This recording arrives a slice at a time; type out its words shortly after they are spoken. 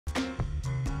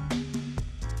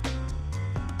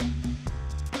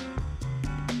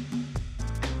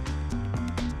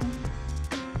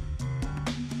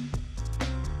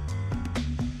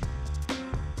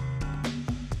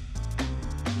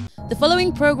The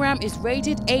following program is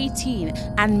rated 18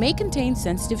 and may contain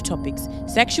sensitive topics,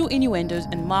 sexual innuendos,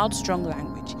 and mild, strong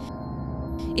language.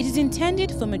 It is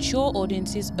intended for mature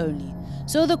audiences only.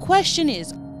 So the question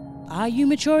is, are you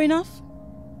mature enough?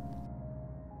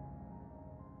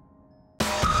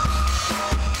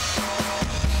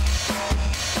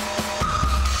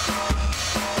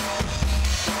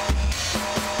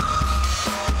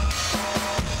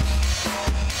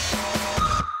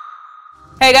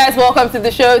 Hey guys, welcome to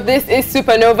the show. This is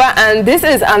Supernova and this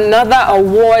is another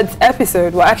awards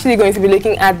episode. We're actually going to be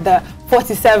looking at the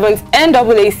 47th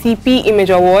NAACP Image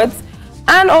Awards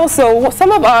and also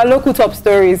some of our local top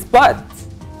stories, but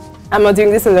I'm not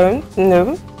doing this alone.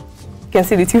 No, you can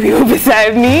see the two people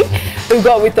beside me. We've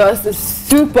got with us the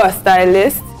super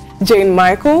stylist, Jane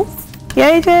Michaels.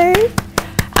 Yay, Jane.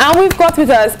 And we've got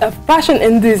with us a fashion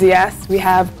enthusiast. We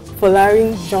have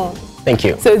Folarin John. Thank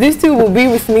you. So these two will be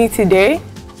with me today.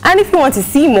 And if you want to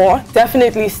see more,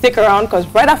 definitely stick around because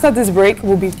right after this break,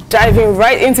 we'll be diving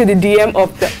right into the DM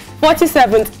of the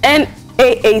 47th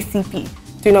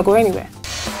NAACP. Do not go anywhere.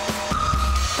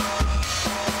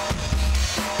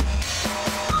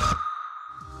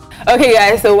 Okay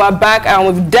guys, so we're back and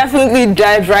we've definitely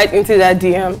dived right into that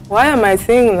DM. Why am I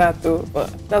saying that though?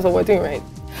 But that's what we're doing, right?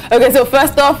 Okay, so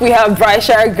first off, we have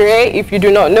Brightshire Gray. If you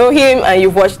do not know him and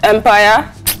you've watched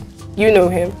Empire, you know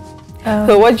him.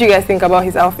 So what do you guys think about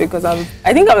his outfit? Because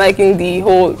I think I'm liking the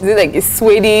whole, is it like a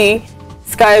suede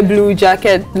sky blue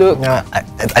jacket look? Yeah,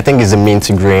 I think it's a mint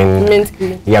green. Mint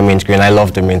green. Yeah, mint green. I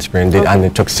love the mint green and the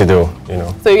tuxedo, you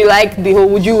know. So you like the whole,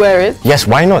 would you wear it? Yes,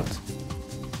 why not?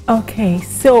 Okay,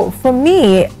 so for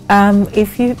me, I'm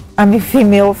a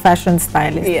female fashion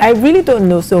stylist. Yeah. I really don't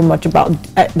know so much about,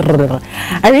 I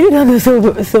really don't know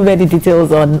so many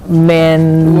details on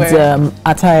men's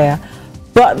attire.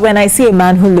 But when I see a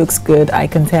man who looks good, I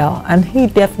can tell. And he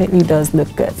definitely does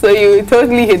look good. So you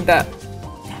totally hit that.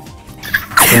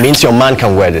 It means your man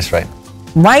can wear this, right?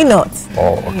 Why not?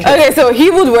 Oh, okay. Okay, so he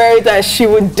would wear it and she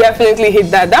would definitely hit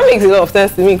that. That makes a lot of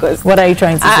sense to me because... What are you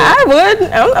trying to say? I would.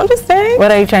 I'm just saying. What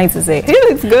are you trying to say? He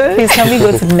looks good. Please, can we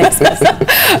go to the next person?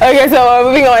 Okay, so we're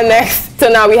moving on next. So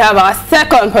now we have our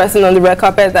second person on the red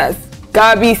carpet. That's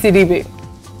Gabi Sidibe.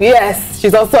 Yes,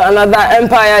 she's also another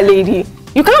Empire lady.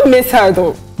 You can't miss her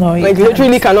though. No, you like can't.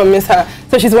 Literally cannot miss her.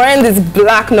 So she's wearing this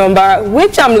black number,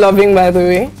 which I'm loving by the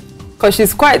way, because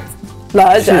she's quite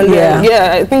large and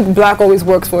yeah, I think black always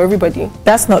works for everybody.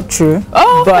 That's not true.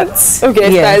 Oh, but okay,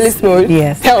 yes, stylist mode.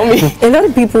 Yes. Tell me. A lot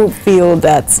of people feel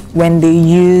that when they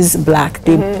use black,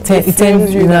 they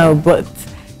tend you know, but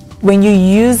when you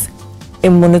use a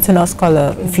monotonous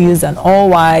color, if you use an all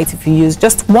white, if you use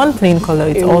just one plain color,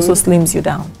 it also slims you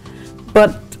down.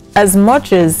 But as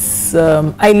much as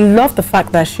I love the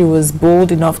fact that she was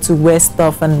bold enough to wear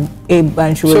stuff and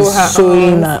she was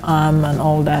showing her arm and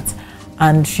all that,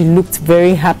 and she looked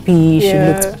very happy, she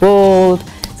looked bold.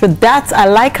 So that's, I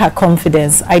like her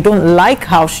confidence. I don't like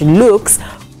how she looks,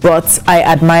 but I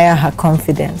admire her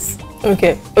confidence.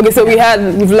 Okay, so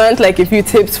we've learned like a few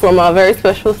tips from our very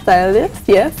special stylist,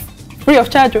 yes? Free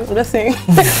of charge, I'm just saying.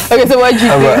 Okay, so what do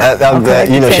you think?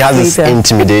 You know, she has this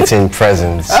intimidating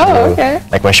presence. Oh, you know, okay.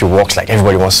 Like when she walks, like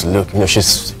everybody wants to look. You know,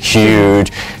 she's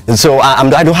huge. And so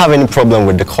I don't have any problem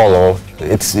with the color.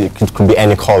 It could be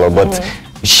any color, but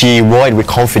she wore it with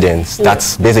confidence.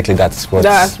 That's basically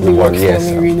what really works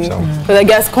for me, really. But I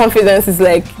guess confidence is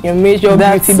like your major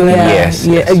beauty blend. Yes.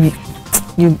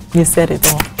 You said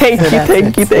it all.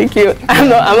 Thank you. I'm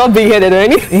not big-headed or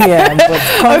anything. Yeah, but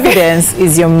confidence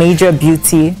is your major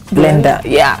beauty blender.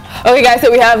 Yeah. Okay, guys, so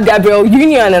we have Gabrielle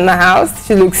Union in the house.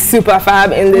 She looks super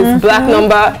fab in this black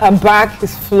number. Her back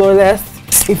is flawless.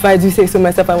 If I do say so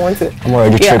myself, I want to. I'm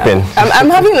already tripping. I'm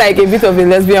having like a bit of a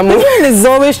lesbian moment. Women is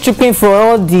always tripping for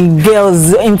all the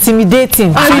girls,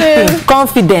 intimidating, tripping,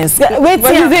 confidence. Wait,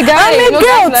 I'm a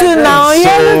girl too now.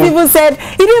 Yeah, people said,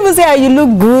 he didn't even say how you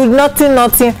look good,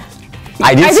 nothing.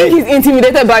 I think he's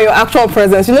intimidated by your actual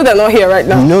presence. You know they're not here right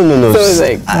now. No. So it's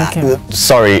like,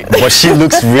 sorry, but she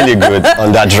looks really good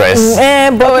on that dress.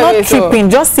 But not tripping.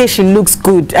 Just say she looks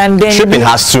good, and then tripping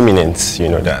has 2 minutes. You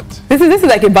know that. This is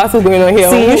like a battle going on here.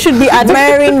 See, you should be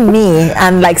admiring me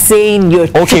and like saying you're.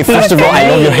 Okay, first of all, I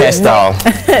love your hairstyle.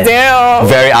 Damn.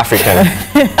 Very African.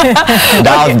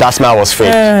 that smile was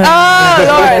fake. Oh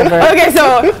Lord. Okay,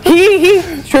 so he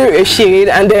threw a shade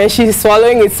and then she's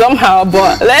swallowing it somehow.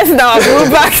 But let's now go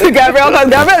back to Gabrielle because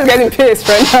Gabrielle is getting pissed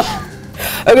right now.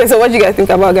 Okay, so what do you guys think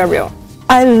about Gabrielle?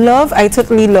 I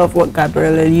totally love what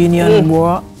Gabrielle Union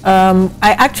wore.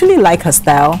 I actually like her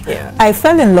style. Yeah. I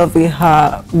fell in love with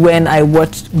her when I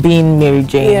watched Being Mary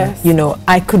Jane. Yes. You know,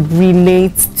 I could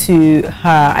relate to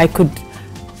her.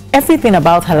 everything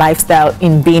about her lifestyle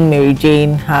in being Mary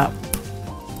Jane, her.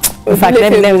 In fact,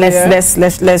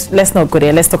 let's not go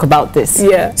there. Let's talk about this.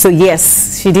 Yeah. So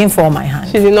yes, she didn't fall my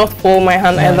hand. She did not fall my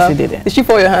hand either. She didn't. Did she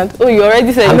fall your hand? Oh, you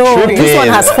already said No, tripping. this one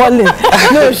has fallen.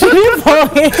 No, she didn't fall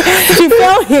him. She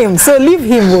fell him. So leave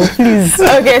him, please.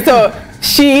 Okay, so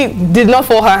she did not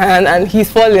fall her hand and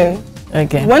he's falling.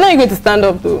 Okay. When are you going to stand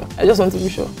up though? I just want to be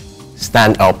sure.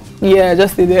 Stand up. Yeah,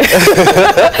 just stay there. Okay,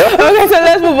 so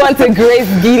let's move on to Grace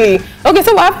Gilly. Okay,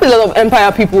 so I have a lot of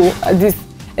Empire people at this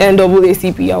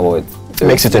NAACP Awards. So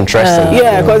Makes it interesting.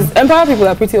 yeah, because Empire people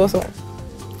are pretty awesome.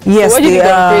 Yes, So what do you they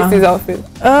think are. of Grace's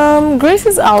outfit?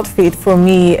 Grace's outfit for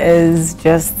me is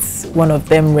just one of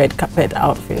them red carpet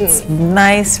outfits.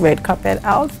 Nice red carpet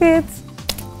outfits.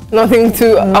 Nothing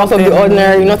too out of the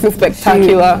ordinary, nothing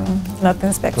spectacular.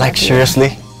 Nothing spectacular. Like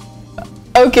seriously?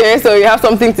 Okay, so you have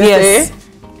something to Yes. say?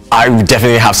 I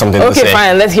definitely have something to say. Okay,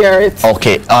 fine, let's hear it.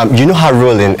 Okay, you know her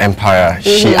role in Empire.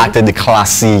 She acted the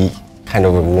classy kind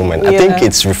of a woman. I think Yeah.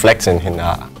 it's reflecting in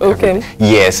her. Okay.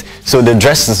 Yes. So the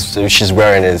dress she's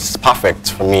wearing is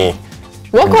perfect for me.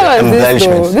 What And color the is this though?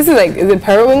 embellishments. This is like, is it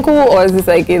periwinkle or is this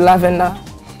like a lavender?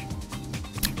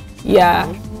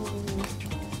 Yeah.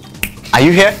 Are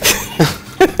you here?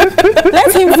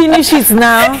 Let him finish it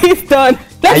now. He's done.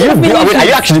 Are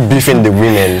you actually beefing the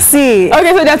women? See, Okay,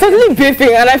 so they're totally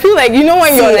beefing, and I feel like, you know,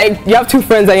 when you're like, you have two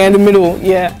friends and you're in the middle,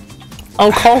 yeah,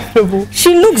 uncomfortable.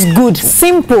 she looks good,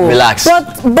 simple. Relax.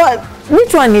 But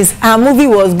which one is her movie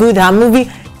was good? Her movie.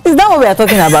 Is that what we are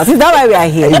talking about? Is that why we are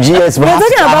here? Yes, we We're have to,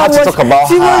 talking I have to what talk about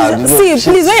she her. was. You know, See, she's-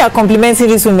 please, when you are complimenting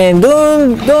this woman,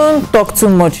 don't talk too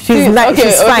much. She's See, nice. okay,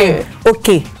 She's okay. fine.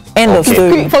 Okay. End of Okay.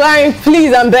 story. Folarin,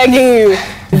 please, I'm begging you,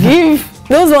 give.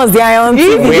 Those ones, they are on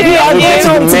TV. Wait, You are we'll get going to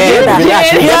home the men. together.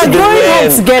 Relax, we'll You get are to the going home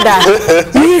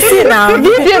men. together. You see now.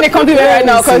 Give Jane a compliment right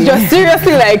now, because you're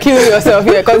seriously like killing yourself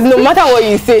here. Because no matter what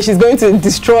you say, she's going to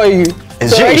destroy you. Is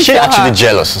So she, already is she tell actually her.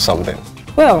 jealous or something?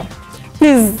 Well,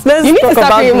 Please, let's you need to talk start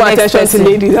about paying the more next attention to person.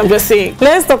 ladies. I'm just saying.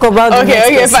 Let's talk about the next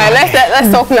Okay, person. fine.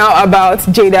 Let's talk now about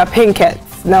Jada Pinkett.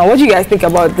 Now, what do you guys think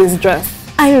about this dress?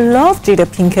 I love Jada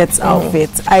Pinkett's outfit.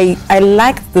 I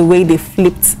liked the way they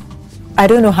flipped. I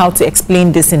don't know how to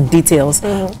explain this in details,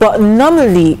 but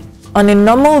normally, on a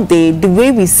normal day, the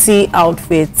way we see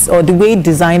outfits or the way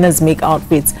designers make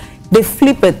outfits, they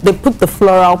flip it, they put the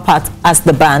floral part as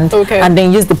the band and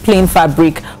then use the plain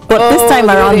fabric. But this time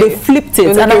around, they flipped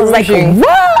it, and I was like,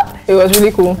 what? It was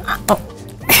really cool.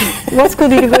 What school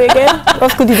did you go again?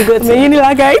 What school did you go to?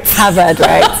 Harvard,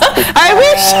 right? I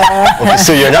wish. Okay,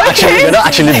 so you're not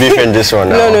actually beefing this one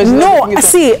now. No. No,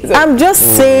 see, I'm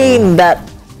just saying that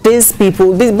these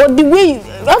people, but the way,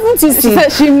 haven't you She seen?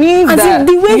 said she means As in that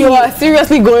the way you he- are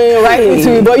seriously going right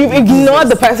into it, but you've ignored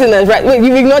the person that's right. Wait,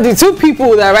 you've ignored the two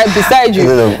people that are right beside you.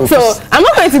 No. So I'm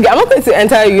not going to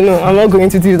enter. You know, I'm not going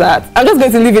to do that. I'm just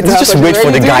going to leave it. To her, Just 'cause wait she's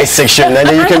for the already guys section and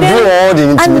then you can do all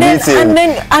the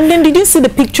intimidating. and then did you see the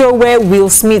picture where Will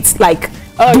Smith like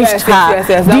Oh, dished yes, her,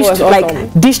 that was dished, awesome.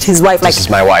 like dished his wife like This is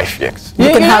my wife, yes. You,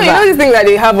 You can know, have you know that. this thing that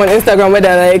they have on Instagram where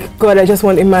they're like, God, I just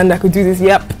want a man that could do this.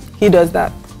 Yep, he does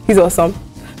that. He's awesome.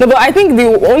 No, but I think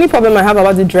the only problem I have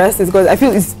about the dress is because I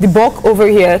feel it's the bulk over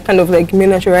here kind of like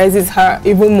miniaturizes her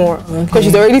even more because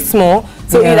she's already small.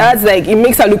 So it adds like, it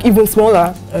makes her look even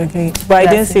smaller. okay, but I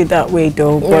didn't see it that way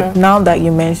though. But now that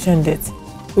you mentioned it,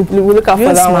 We look out for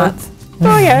you're that smart. one.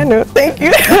 Oh yeah, I know. Thank you.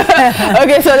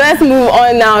 Okay, so let's move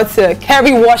on now to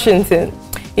Kerry Washington.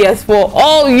 Yes, for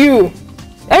all you,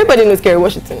 everybody knows Kerry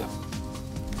Washington.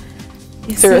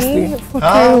 Seriously. See, for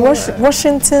Kerry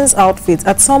Washington's outfit,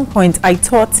 at some point I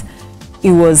thought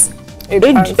it was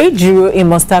Ejiro in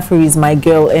Mustafa is my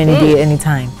girl any day,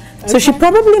 anytime. So she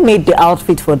probably made the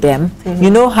outfit for them. You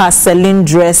know, her Celine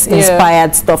dress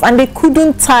inspired stuff, and they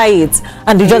couldn't tie it,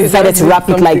 and they just decided to wrap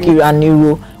it like an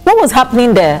euro. What was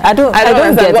happening there? I don't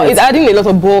get well, it. it's adding a lot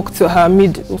of bulk to her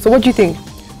mid. So what do you think?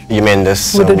 You mean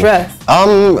this? With the dress?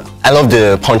 I love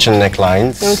the punching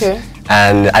necklines. Okay.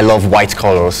 And I love white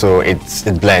color, so it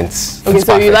blends. Okay, It's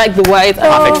so you perfect. like the white.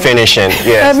 Perfect finishing,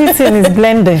 yes. Everything is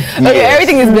blending. Okay, Yes.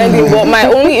 everything is blending, but my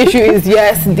only issue is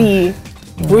the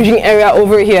bridging area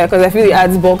over here because I feel it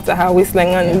adds bulk to her waistline,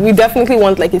 and we definitely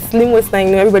want like a slim waistline.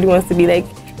 You know, everybody wants to be like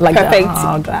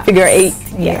perfect that. figure 8.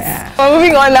 Yes. Well,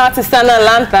 moving on now to Sana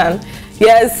Lanthan.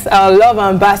 Yes, our Love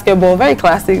and Basketball, very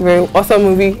classic, very awesome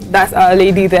movie. That's our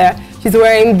lady there. She's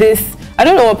wearing this. I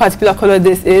don't know what particular color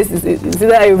this is. Is it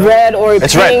a red or a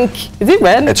It's pink? red. Is it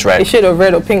red? It's red. A shade of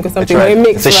red or pink or It's something. Or red. a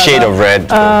mix. It's a shade of red.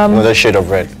 Another shade of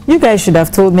red. You guys should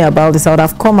have told me about this. I would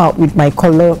have come out with my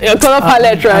color. Your color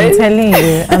palette, right? I'm telling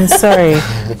you. I'm sorry,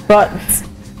 but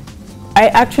I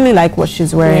actually like what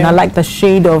she's wearing. Yeah. I like the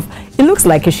shade of. It looks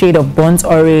like a shade of burnt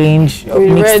orange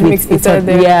mixed with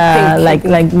yeah, pink.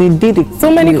 like they did it.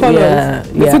 So many colors. Yeah,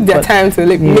 They took their time to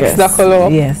mix that color.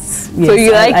 Yes. So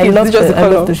you like I it? love Just the color? I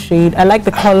love the shade. I like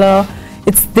the color.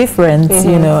 It's different,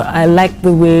 you know. I like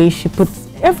the way she puts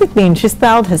everything. She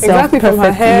styled herself Exactly, perfect. from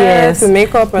her hair to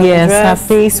makeup and yes, dress. her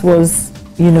face was,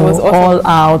 you know, was awesome. all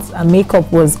out. Her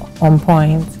makeup was on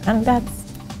point, and that's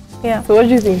So what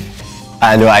do you think?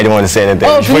 I know, I don't want to say anything.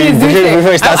 Oh, before please,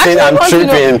 you start saying I'm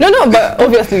tripping. No, but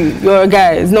obviously you're a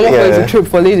guy. It's normal for you to trip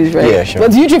for ladies, right? Yeah, sure.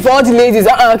 But you trip for all the ladies.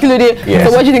 Yes.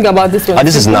 So what do you think about this one?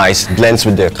 This is nice. It blends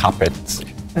with the carpet.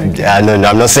 No,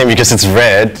 I'm not saying because it's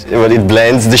red, but it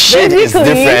blends. The shade is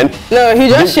different. No, he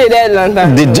just shaded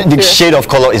lantern. The shade of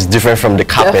color is different from the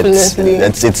carpet. Definitely.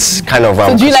 It's kind of.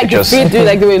 So do you like the fit? Do you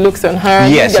like the way it looks on her?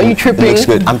 Yes. Are you tripping? It looks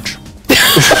good.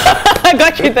 I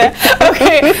got you there.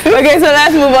 Okay, so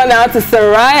let's move on now to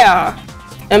Soraya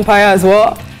Empire as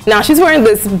well. Now she's wearing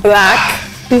this black.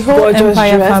 The whole gorgeous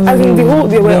Empire dress. family. I mean, they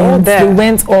were all there. They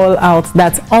went all out.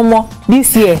 That's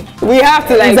this year. We have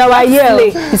to like. It's our year.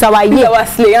 Slay. It's our year. It's our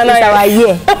slay. It's our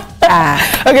year.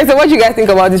 Okay, so what do you guys think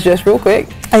about this dress, real quick?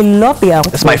 I love the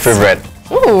outfit. It's my favorite.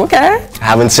 Oh, okay. I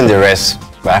haven't seen the rest,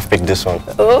 but I've picked this one.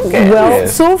 Okay. Well,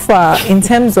 so far, in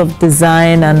terms of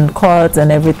design and cut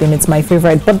and everything, it's my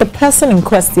favorite. But the person in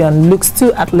question looks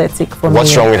too athletic for me.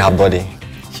 What's wrong with her body?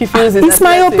 She feels it's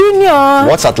my opinion.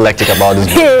 What's athletic about this?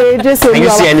 Hey, just so Can you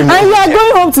see any and we are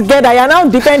going home together. You're now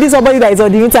defending somebody that is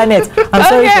on the internet. I'm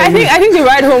sorry. I think the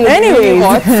ride home was really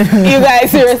hot. You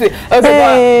guys, seriously.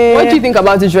 Okay, but what do you think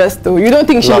about the dress though? You don't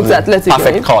think she looks athletic,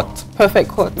 Perfect right? cut. Perfect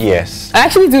cut. Yes. I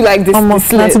actually do like this. Almost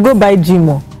this to go buy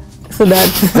Jimo. So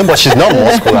that No, but she's not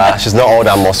muscular. She's not all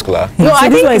that muscular. No, So I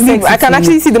this one is think sexy I can to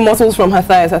actually you. see the muscles from her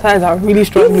thighs. Her thighs are really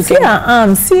strong see looking. her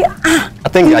arms. See, I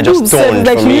think I just boobs, toned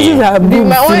like for she me. uses her boobs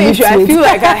My to own lift issue, I weight. feel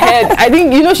like her head. I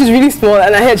think she's really small,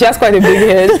 and her head, she has quite a big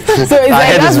head. So it's like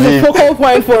head that's is the big. focal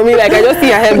point for me. Like I just see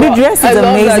her head. The but dress I is love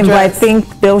that amazing, but I dress.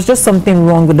 think there was just something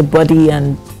wrong with the body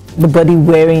and the body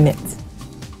wearing it.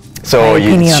 So My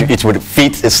opinion. it would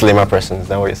fit a slimmer person. Is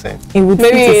that what you're saying? It would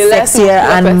Maybe fit a less sexier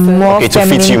muscular and person. more Okay, to fit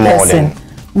feminine you more person. then.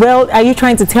 Well, are you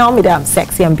trying to tell me that I'm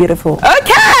sexy and beautiful?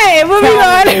 Okay, moving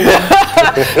on.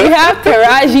 We have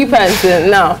Taraji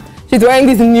Penson now. She's wearing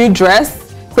this new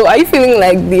dress. So are you feeling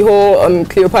like the whole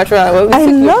Cleopatra? I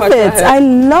love it. I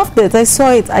loved it. I saw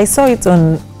it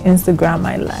on Instagram.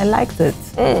 I liked it.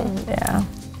 Yeah.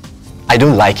 I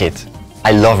don't like it.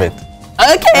 I love it.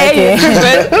 Okay.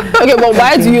 Okay, but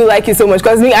why do you like it so much?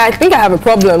 Because I think I have a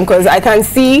problem because I can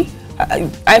see.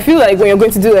 I feel like when you're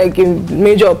going to do like a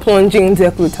major plunging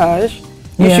décolletage,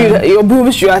 your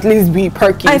boobs should at least be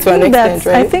perky to an extent,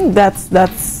 right? I think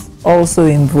that's also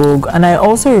in vogue, and I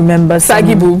also remember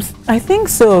saggy boobs. I think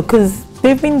so because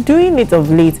they've been doing it of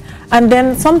late. And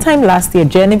then sometime last year,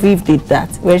 Genevieve did that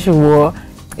where she wore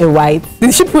a white.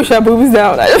 Did she push her boobs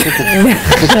down?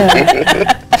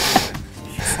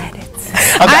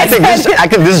 I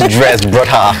think this dress brought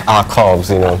her curves,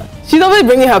 you know. She's always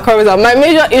bringing her curves out. My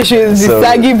major issue is the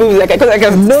saggy boobs, like because I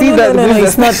can see that. No,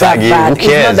 it's not saggy. that bad. Who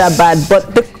cares? It's not that bad.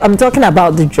 But I'm talking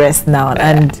about the dress now,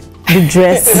 and the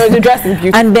dress. The dress is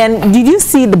beautiful. And then, did you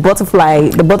see the butterfly?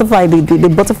 The butterfly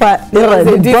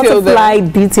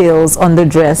details on the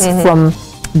dress from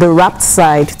the wrapped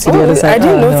side to the other side. I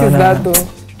didn't notice that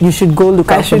though. You should go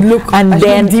look. I should look. And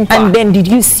then, deeper. and then, did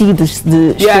you see the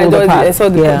shoulder part? I saw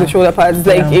the shoulder part. It's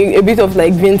like a bit of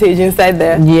like vintage inside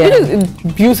there. Yeah, it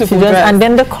is beautiful dress. And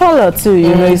then the color too.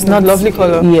 You know, it's not lovely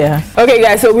color. Yeah. Okay,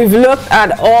 guys. So we've looked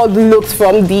at all the looks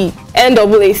from the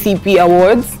NAACP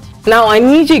Awards. Now I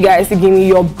need you guys to give me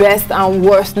your best and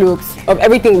worst looks of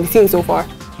everything we've seen so far.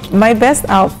 My best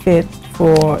outfit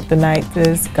for the night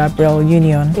is Gabrielle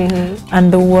Union,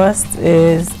 and the worst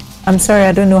is, I'm sorry,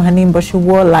 I don't know her name, but she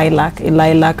wore a lilac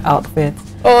outfit.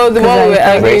 Oh, the one we were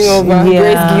arguing over,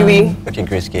 Grace Giwi. Okay,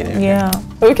 Grace Giwi. Yeah.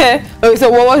 Okay, so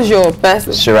what was your best?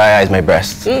 Soraya is my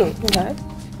best. Okay.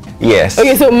 Yes.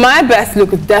 Okay, so my best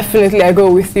look is definitely, I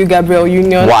go with you, Gabrielle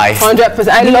Union. Why? 100%.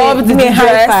 I love the dress.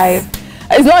 High five.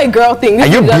 It's not a girl thing. Are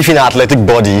you beefing an athletic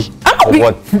body? Or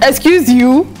what? Excuse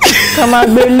you. Come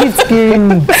on,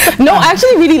 No, I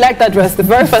actually really like that dress. The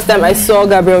very first time I saw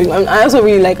Gabrielle, I also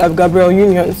really like Gabrielle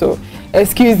Union. So,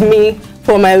 excuse me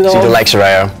for my love. So you don't like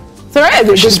Soraya? Soraya is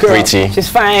a She's good girl. pretty. She's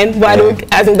fine, but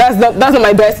I think that's not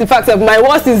my best. In fact, my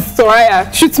worst is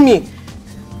Soraya. Shoot me.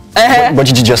 What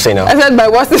did you just say now? I said my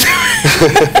worst is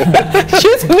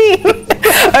shoot me.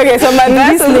 Okay, so my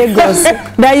best is Lagos.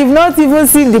 That you've not even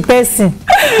seen the person.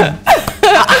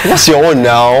 What's your own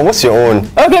now? What's your own?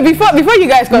 Okay, before you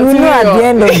guys continue, You know at the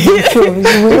end of the show.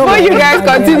 before you guys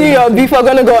continue your beef, we're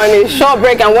gonna go on a short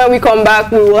break, and when we come back,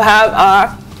 we will have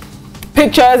our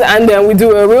pictures, and then we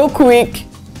do a real quick,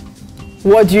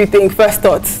 what do you think, first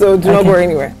thoughts. So do not go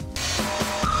anywhere.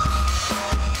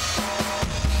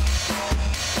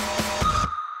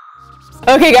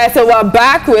 Okay guys, so we're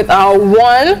back with our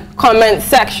one comment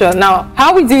section. Now,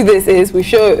 how we do this is we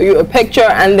show you a picture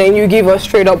and then you give us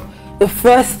straight up the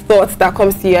first thoughts that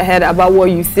comes to your head about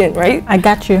what you've seen, right? I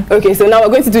got you. Okay, so now we're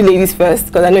going to do ladies first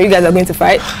because I know you guys are going to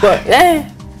fight, but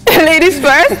ladies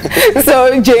first.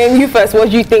 So Jane, you first. What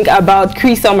do you think about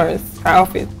Cree Summers, her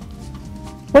outfit?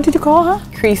 What did you call her?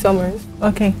 Cree Summers.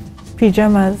 Okay,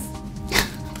 pajamas.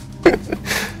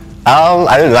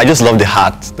 I don't know. I just love the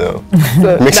hat, though.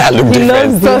 So Makes her look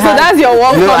different. So that's your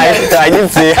one No, comment. I didn't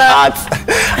say hat.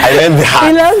 I meant the hat.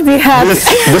 He loves the hat.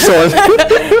 This one.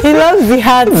 He loves the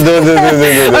hat. No.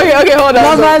 Okay, hold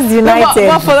on. Lovers United.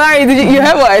 But Folarin, you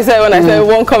heard what I said when I said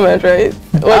one comment, right?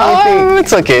 What do you think?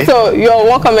 It's okay. So your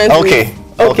one comment Okay.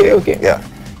 is... Okay. Yeah.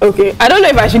 Okay. I don't know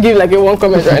if I should give like a one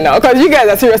comment right now because you guys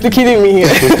are seriously kidding me here.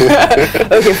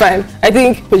 Okay, fine. I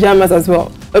think pajamas as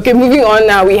well. Okay, moving on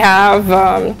now. We have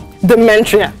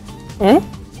Demetria.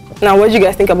 Now, what do you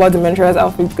guys think about Demetria's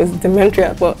outfit? Because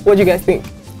Demetria, but what do you guys think?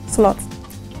 Slot.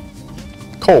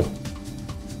 Cool.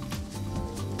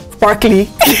 Sparkly.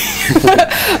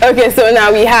 Okay, so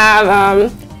now we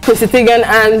have Chrissy Teigen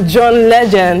and John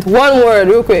Legend. One word,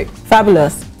 real quick.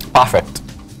 Fabulous. Perfect.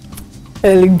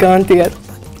 Elegant.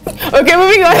 Okay,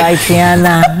 moving on. Right,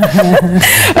 Tiana.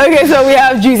 Okay, so we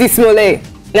have Juicy Smollett.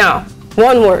 Now,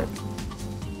 one word.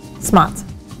 Smart.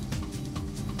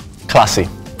 Classy.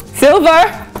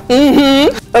 Silver.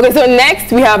 Okay, so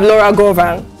next we have Laura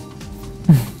Govan.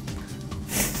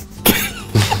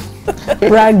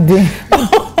 Ragday.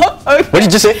 Okay. What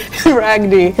did you say?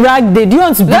 Ragday. Ragday. Do you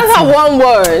want to beat That's her one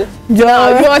word. Now,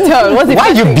 your turn. What's it?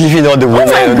 Why are you beefing all the women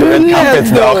on the red carpet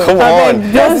now? Come on.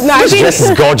 This dress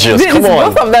is gorgeous. Come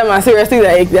on. Both of them are seriously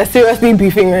they're seriously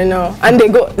beefing right now, and they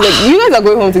go like you guys are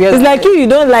going home together. It's like you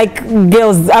don't like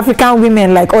girls, African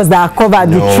women like us that are covered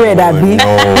the thread. No,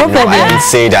 I didn't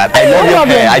say that. I love your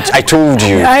hair. I told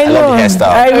you. I know. love the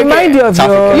hairstyle. I remind you of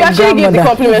your You actually gave the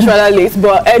compliments rather late,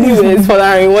 but anyways,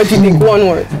 Folarin, what do you think? One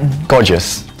word.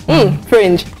 Gorgeous.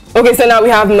 Fringe. Okay, so now we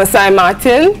have Masai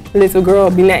Martin. Little girl,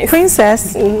 be nice.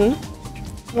 princess.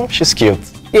 Oh, she's cute.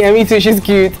 Yeah, me too. She's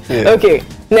cute. Yeah. Okay,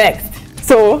 next.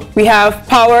 So we have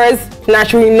Powers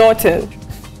Naturally Norton.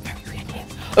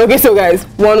 Okay, so guys,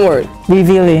 one word.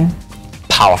 Revealing.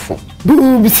 Powerful.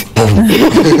 Boobs.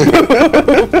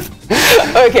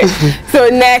 Okay, so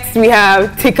next we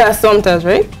have Tika Sumpters,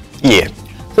 right? Yeah.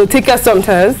 So Tika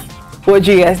Sumpters, what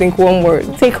do you guys think? One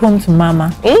word. Take home to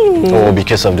mama. Oh,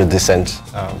 because of the decent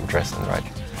dressing, right?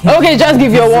 Okay, just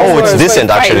give your one word. Oh, it's decent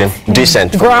for a fight. actually.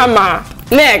 Decent. Grammar.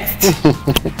 Next.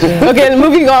 Okay,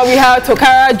 moving on, we have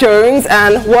Tokara Jones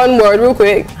and one word, real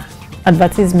quick.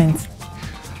 Advertisement.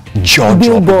 Jaw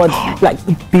Billboard. dropping.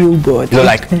 Like billboard. No,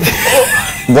 like,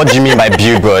 what do you mean by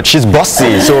billboard? She's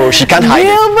bossy, so she can't hide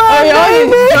it. Oh,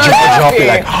 Dropping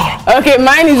like, okay,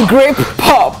 mine is grape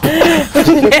pop.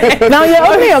 Now you're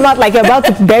opening your mouth like you're about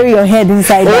to bury your head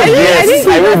inside. yes,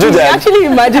 I will do that. Actually,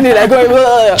 imagine it like going,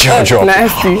 Jaw drop.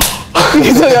 nasty.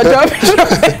 So your jaw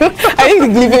I think the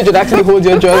cleavage would actually hold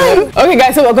your jaw. Okay,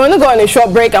 guys, so we're going to go on a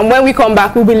short break, and when we come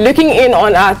back, we'll be looking in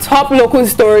on our top local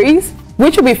stories,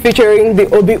 which will be featuring the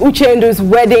Obi Uchendu's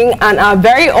wedding and our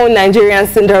very own Nigerian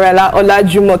Cinderella,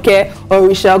 Olajumoke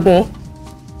Orishagun.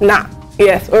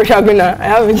 Yes, Orishaguna. I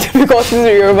have difficulties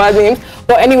with Yoruba names.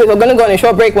 But anyways, we're going to go on a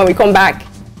short break. When we come back,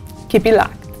 keep it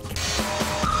locked.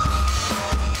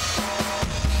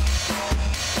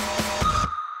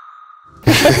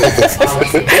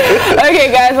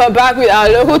 Okay, guys, we're back with our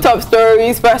local top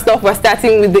stories. First off, we're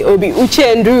starting with the Obi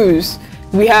Uchendu's.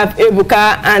 We have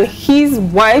Ebuka and his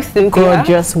wife, Cynthia.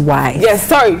 Gorgeous wife. Yes,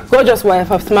 sorry, gorgeous wife.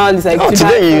 I've smiled. It's like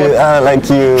today you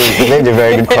made a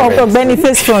very good comment. Of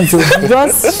benefits front too.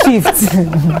 Just shift.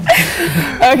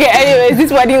 Okay, anyways, this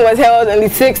wedding was held on the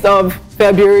 6th of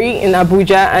February in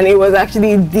Abuja, and it was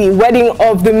actually the wedding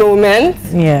of the moment.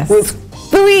 Yes. With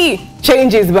 3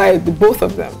 changes by both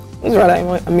of them. It was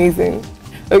rather amazing.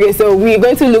 Okay, so we're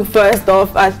going to look first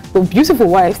off at the beautiful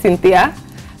wife, Cynthia.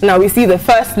 Now we see the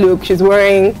first look. She's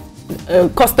wearing a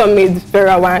custom-made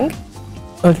Vera Wang.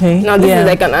 Okay. Now this is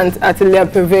like an Atelier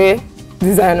Privé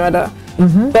design rather.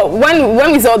 But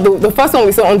when we saw the first one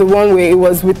we saw on the runway, it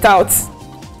was without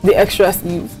the extra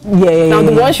sleeves. Now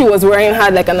the one she was wearing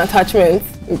had like an attachment.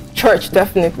 Church,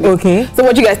 definitely. Okay. So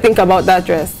what do you guys think about that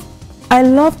dress? I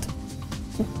loved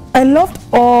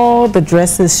all the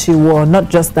dresses she wore, not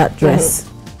just that dress.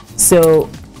 So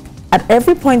at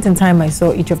every point in time I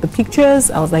saw each of the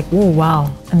pictures, I was like, oh wow.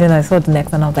 And then I saw the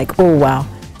next and I was like, oh wow.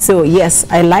 So yes,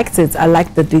 I liked it. I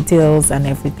liked the details and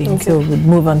everything. Okay. So we'll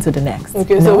move on to the next.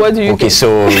 Okay, so what do you think?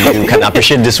 So you can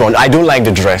appreciate this one. I don't like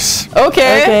the dress.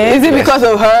 Okay. Is it because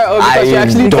of her or because she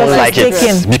actually don't like it?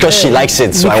 taken. Because she likes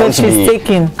it, so I want to be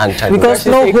antagonistic. Because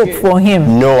no hope for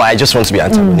him. No, I just want to be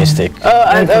antagonistic.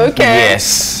 Okay.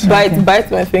 Yes. Bite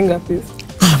my finger, please.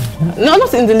 No,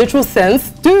 not in the literal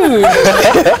sense, dude.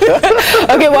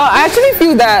 Okay, well, I actually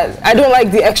feel that I don't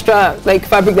like the extra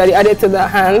fabric that he added to the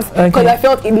hands because I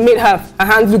felt it made her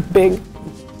hands look big.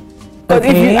 But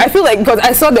I feel like, because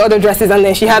I saw the other dresses and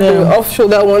then she had the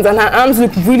off-shoulder ones and her arms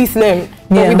looked really slim.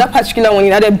 But with that particular one,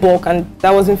 it added bulk and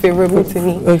that wasn't favorable to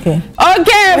me. Okay,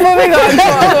 moving on.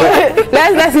 So,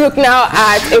 let's look now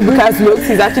at Ebuka's looks.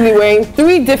 He's actually wearing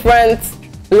 3 different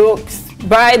looks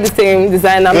by the same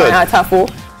designer, Maya Atafo.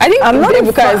 I think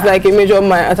Ebuka is like a major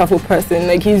Maya Atafo person.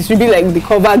 Like he should be like the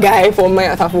cover guy for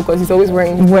Maya Atafo because he's always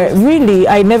wearing. Well, really,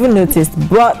 I never noticed.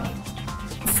 But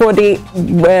for the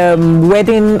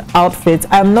wedding outfit,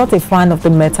 I'm not a fan of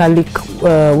the metallic.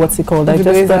 What's it called? I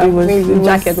just thought it was the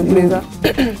jacket or blazer.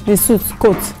 The suit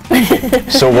coat.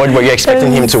 So what were you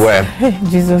expecting him to wear?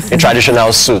 Jesus. A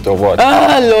traditional suit or what?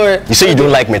 Oh Lord. You say you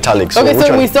don't like metallic. So okay,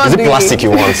 so we saw is it plastic you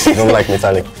want? You don't like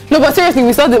metallic? No, but seriously,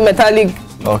 we saw the metallic.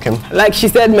 Okay. Like she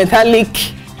said, metallic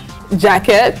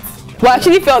jacket. But I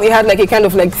actually felt it had like a kind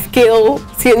of like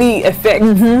scaly effect.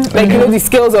 Like you know the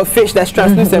scales of fish that's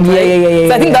translucent. Yeah.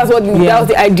 So I think that's what that was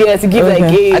the idea, to give like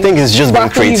a. I think it's just being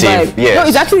creative. Yeah. No, it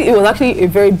was actually a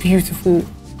very beautiful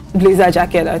blazer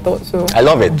jacket. I thought so. I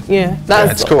love it. Yeah,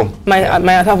 that's cool. My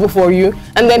Atafo for you.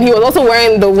 And then he was also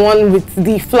wearing the one with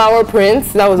the flower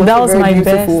prints. That was also very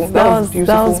beautiful. That was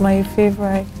beautiful. That was my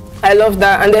favorite. I love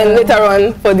that. And then later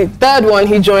on, for the 3rd one,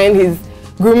 he joined his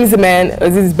groomsmen, or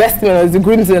his best man, or the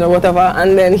groomsmen or whatever,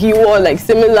 and then he wore like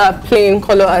similar plain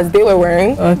color as they were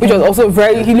wearing, which was also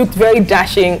he looked very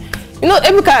dashing. You know,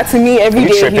 Ebuka to me every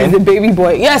day he's a baby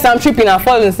boy. Yes, I'm tripping, I've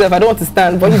fallen asleep, I don't want to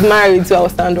stand, but he's married, so I'll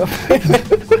stand up.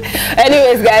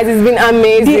 Anyways, guys, it's been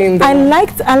amazing. I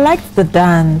liked the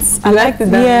dance. I liked the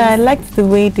dance. Yeah, I liked the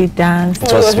way they danced.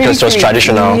 It was because it was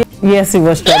traditional. Yes, it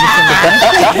was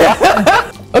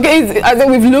traditional. Okay, I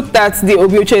think we've looked at the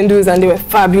Obiochendus and they were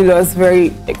fabulous,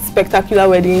 very spectacular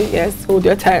wedding. Yes, hold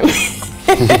your time.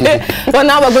 But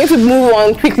now we're going to move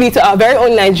on quickly to our very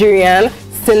own Nigerian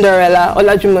Cinderella,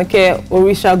 Olajumoke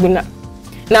Orishaguna.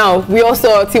 Now, we all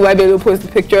saw T.Y. Bello post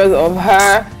pictures of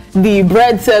her, the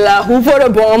bread seller who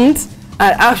photobombed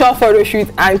an actual photo shoot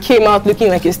and came out looking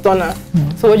like a stunner.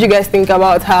 So what do you guys think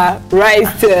about her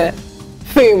rise to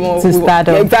fame or to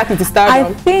stardom? Yeah, exactly, to stardom.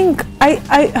 I think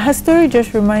her story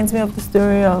just reminds me of the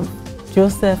story of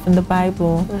Joseph in the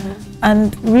Bible.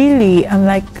 And really, I'm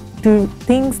like, do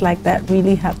things like that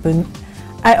really happen?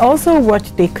 I also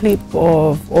watched a clip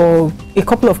or a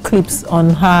couple of clips on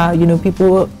her, you know,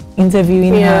 people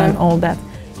interviewing her and all that.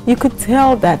 You could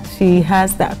tell that she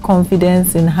has that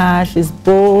confidence in her. She's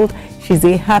bold. She's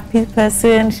a happy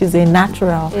person. She's a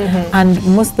natural. And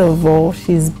most of all,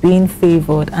 she's being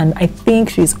favored. And I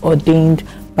think she's ordained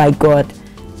by God.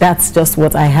 That's just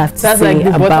what I have to say about her. That's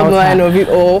like the bottom line of it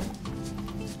all.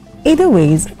 Either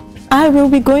ways, I will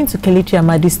be going to Kelechi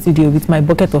Amadi's studio with my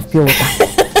bucket of pure water.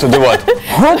 To do what?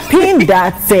 Hoping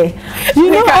that,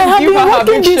 you know, I have been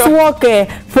working this work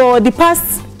for the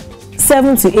past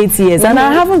 7 to 8 years, and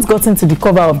I haven't gotten to the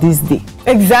cover of this day.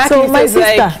 Exactly. So my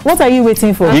sister, what are you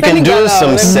waiting for? You can do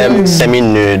some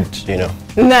semi-nude, you know.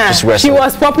 Nah, she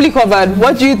was properly covered.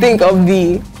 What do you think of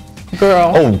the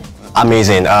girl? Oh,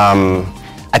 amazing.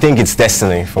 I think it's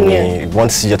destiny for me.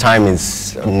 Once your time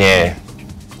is near,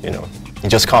 you know, it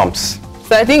just comes.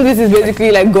 So I think this is basically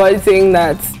like God saying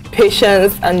that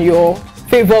patience and your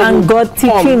favor and God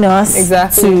teaching us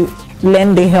to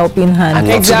lend a helping hand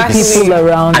to people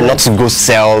around and not to go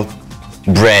sell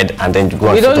bread and then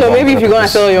go. You don't know, maybe if you're gonna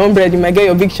sell your own bread, you might get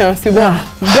your big chance too. But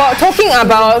talking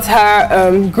about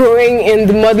her growing in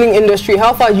the modeling industry,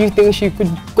 how far do you think she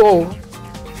could go?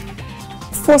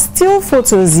 For still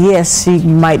photos, yes, she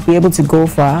might be able to go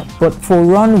far, but for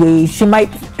runway, she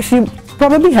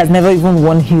probably has never even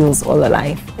worn heels all her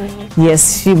life.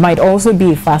 Yes, she might also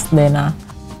be a fast learner.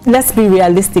 Let's be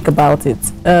realistic about it.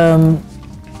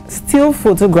 Still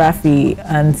photography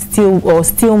and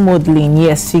still modeling,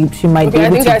 yes, she might be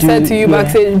able to do. I think I said to you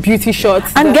backstage, beauty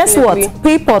shots. And guess what?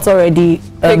 Paypot already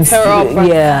picked her up.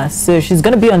 Yeah, so she's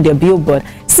gonna be on their billboard.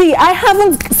 See, I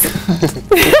haven't.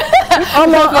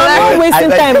 I'm not wasting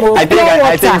time.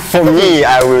 I think for me,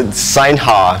 I would sign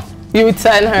her. You would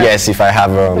sign her? Yes, if I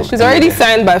have. She's already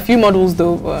signed by a few models,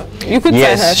 though. But you could sign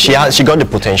her. Yes, she got the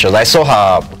potential. I saw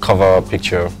her cover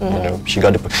picture. You know,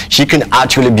 she can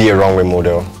actually be a runway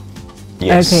model.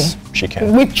 Yes. Okay. she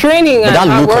can. With training But and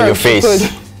that look work, on your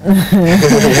face.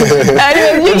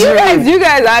 Anyway, you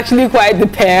guys are actually quite the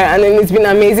pair, and then it's been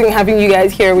amazing having you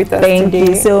guys here with us Thank today.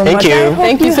 you so Thank much. you. I hope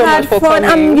Thank you so had much for fun.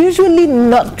 coming. I'm usually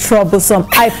not troublesome.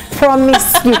 I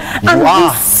promise you. I'm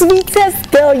the sweetest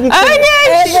girl you can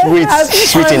ever have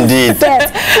Sweet on indeed.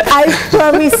 set. I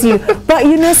promise you. But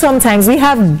you know, sometimes we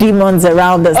have demons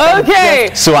around us. Okay.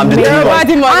 So I'm the Yoruba demon.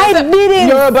 demons. I didn't.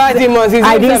 Yoruba demons.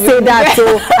 I didn't say that.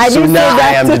 So I So didn't say now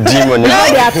that. I am the demon. Now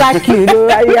they attack you. No,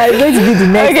 you are going to be the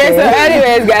next. Okay, so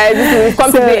anyways, guys, we've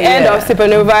come to the end of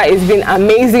Supernova. It's been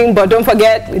amazing, but don't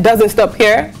forget, it doesn't stop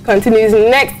here. Continues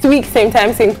next week, same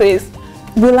time, same place.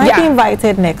 Will I be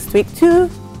invited next week too?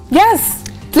 Yes,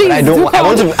 please. But I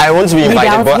want to be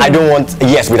invited, Without but I him. don't want,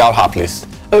 yes, without her, please.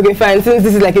 Okay, fine. Since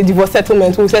this is like a divorce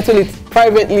settlement, we'll settle it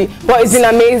privately. But it's been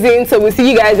amazing. So we'll see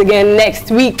you guys again next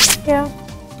week. Yeah.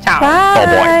 Ciao.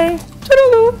 Bye.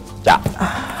 Toodaloo. Yeah.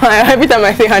 Every time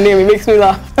I say her name, it makes me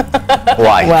laugh.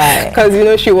 Why? Why? Because you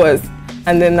know she was,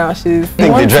 and then now she's. I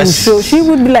think the dress. So she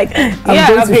would be like, Yeah, I'm I've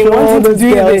going to been show all wanting to those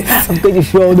do girls. this. I'm going to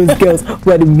show all those girls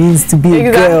what it means to be a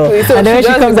girl. Exactly. So And then when she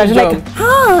she does comes a out, she's good like,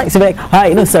 hi. She'll be like, hi.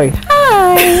 No, sorry.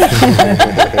 Hi.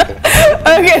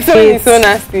 Okay, so he's so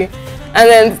nasty. And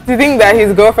then to think that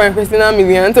his girlfriend Christina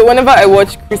Milian. So whenever I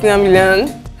watch Christina Milian,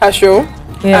 her show,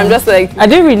 I'm just like, I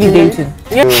didn't really date him.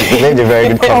 You made a very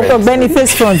good Of the comment.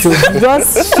 benefits front, too.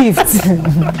 Just shift.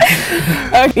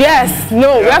 yes,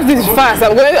 no, we have to do this fast.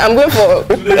 I'm going for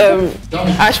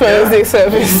Ash Wednesday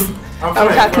service. I'm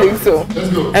Catholic, so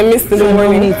I missed the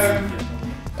morning.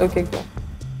 Okay, go.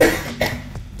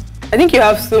 I think you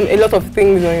have a lot of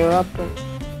things on your laptop.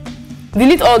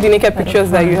 Delete all the naked pictures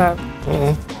that you have.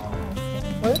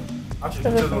 What?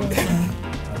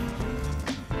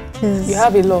 You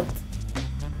have a lot.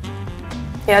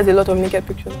 He has a lot of naked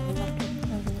pictures on his laptop.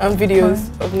 And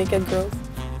videos of naked girls.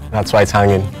 That's why it's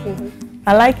hanging.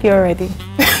 I like you already.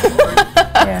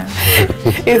 Yeah.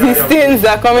 It's his sins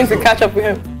that are coming to catch up with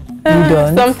him. You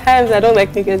don't? Sometimes I don't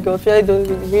like naked girls. Really don't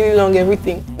really long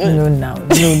everything. No,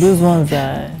 those ones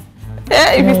are...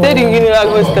 Yeah, if you stayed in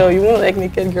Unilag hostel, you won't like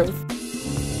naked girls.